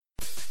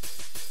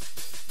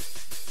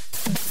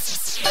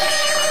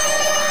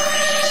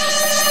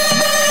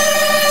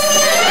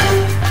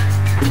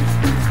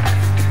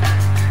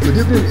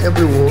evening,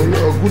 everyone,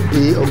 or good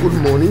day, or good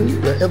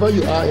morning, wherever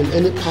you are in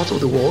any part of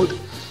the world.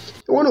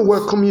 I want to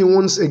welcome you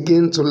once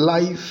again to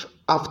Life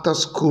After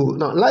School.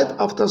 Now, Life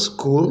After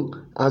School,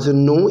 as you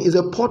know, is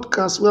a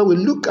podcast where we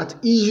look at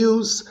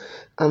issues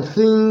and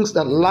things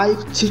that life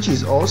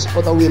teaches us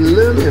or that we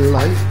learn in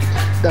life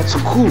that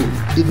school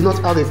did not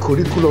have a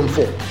curriculum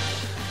for.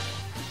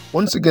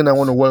 Once again, I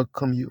want to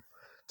welcome you.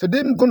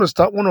 Today, I'm going to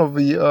start one of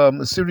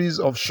the series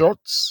of short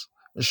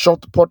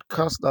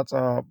podcasts that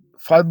are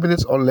 5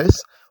 minutes or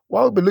less.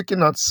 While we'll be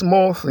looking at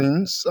small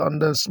things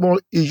and small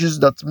issues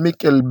that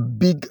make a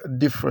big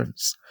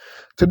difference.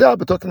 Today, I'll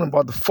be talking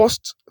about the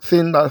first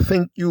thing that I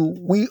think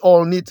we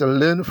all need to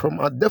learn from.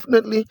 And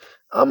definitely,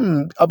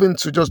 I'm having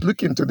to just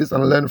look into this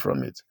and learn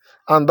from it.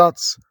 And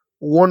that's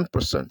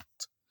 1%.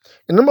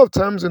 A number of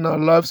times in our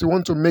lives, we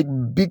want to make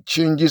big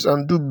changes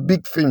and do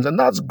big things, and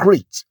that's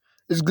great.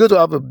 It's great to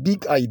have a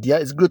big idea.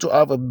 It's great to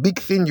have a big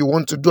thing you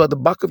want to do at the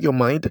back of your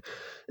mind.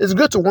 It's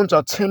great to want to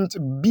attempt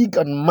big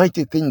and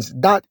mighty things.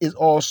 That is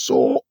all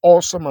so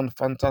awesome and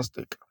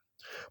fantastic.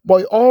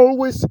 But it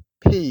always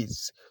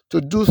pays to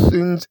do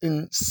things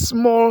in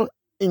small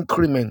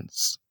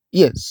increments.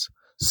 Yes,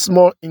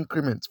 small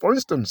increments. For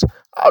instance,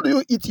 how do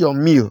you eat your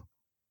meal?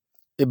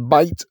 A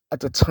bite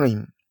at a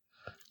time.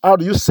 How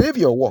do you save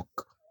your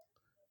work?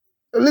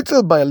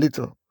 Little by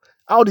little.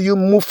 How do you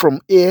move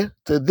from here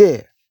to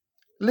there?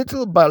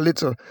 Little by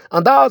little.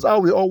 And that's how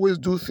we always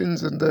do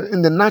things in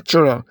the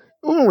natural,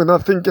 even when we're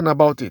not thinking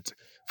about it.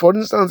 For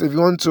instance, if you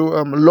want to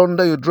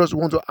launder your dress, you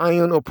want to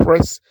iron or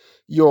press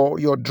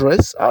your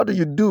dress, how do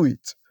you do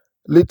it?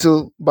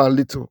 Little by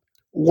little,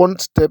 one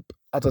step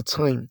at a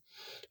time.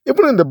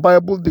 Even in the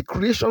Bible, the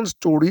creation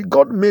story,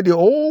 God made the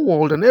whole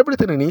world and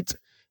everything in it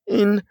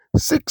in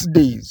 6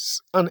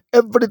 days, and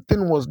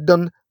everything was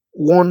done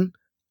one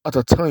at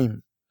a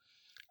time.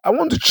 I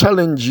want to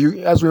challenge you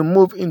as we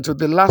move into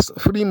the last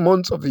 3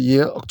 months of the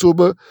year,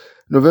 October,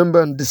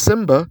 November, and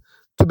December,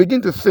 to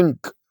begin to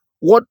think,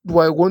 what do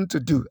I want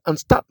to do? And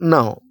start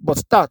now, but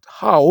start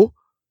how?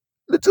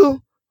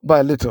 Little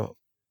by little.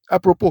 I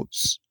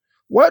propose.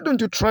 Why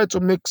don't you try to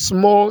make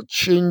small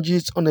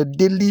changes on a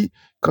daily,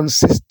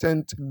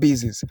 consistent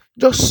basis?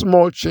 Just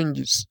small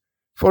changes.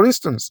 For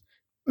instance,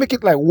 make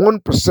it like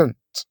 1%.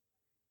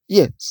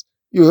 Yes,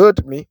 you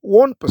heard me,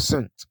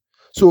 1%.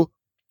 So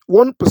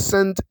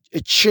 1%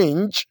 a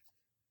change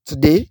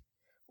today,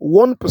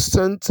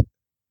 1%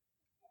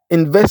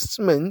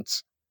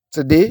 investment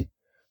today,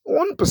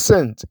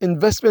 1%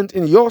 investment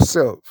in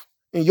yourself,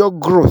 in your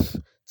growth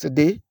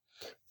today.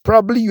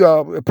 Probably you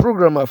are a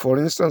programmer, for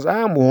instance, I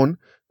am one.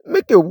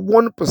 Make a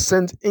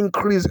 1%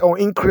 increase or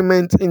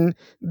increment in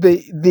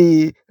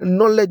the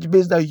knowledge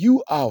base that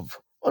you have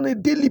on a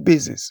daily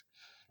basis.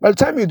 By the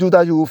time you do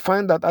that, you will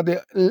find that at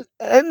the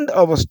end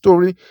of a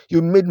story,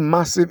 you made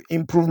massive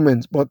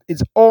improvements, but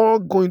it's all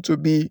going to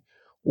be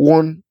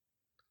one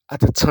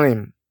at a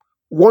time.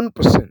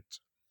 1%.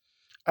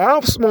 I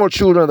have small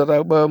children that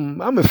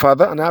I'm a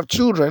father and I have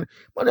children,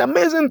 but the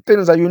amazing thing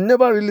is that you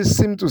never really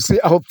seem to see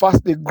how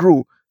fast they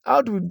grow.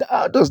 How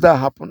does that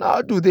happen?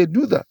 How do they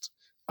do that?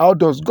 How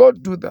does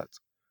God do that?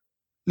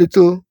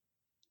 Little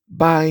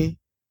by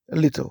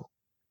little.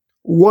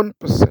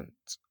 1%.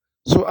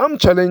 So I'm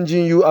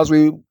challenging you as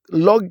we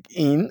log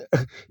in,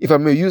 if I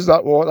may use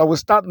that word, I will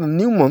start the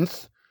new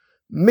month,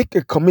 make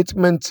a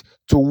commitment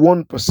to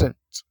 1%.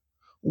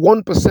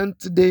 1%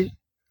 today,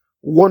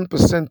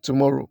 1%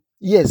 tomorrow.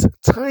 Yes,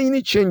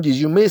 tiny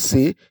changes, you may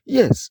say,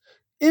 yes.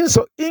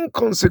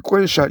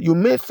 Inconsequential, you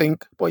may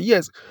think, but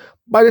yes,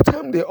 by the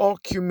time they all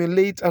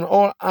accumulate and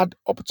all add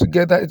up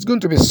together, it's going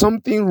to be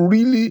something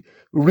really,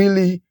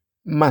 really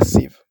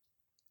massive.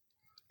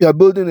 You are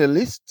building a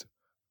list,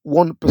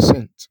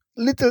 1%.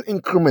 Little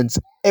increments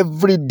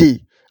every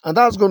day. And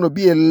that's going to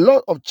be a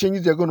lot of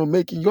changes you're going to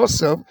make in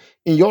yourself,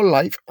 in your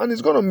life, and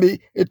it's going to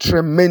be a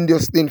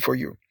tremendous thing for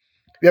you.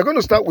 We are going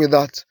to start with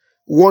that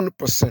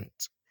 1%.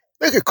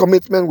 Make a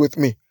commitment with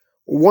me,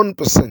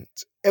 1%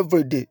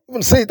 every day.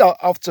 Even say it out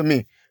after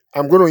me.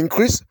 I'm going to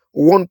increase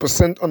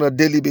 1% on a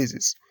daily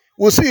basis.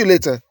 We'll see you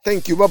later.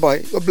 Thank you. Bye-bye.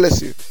 God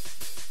bless you.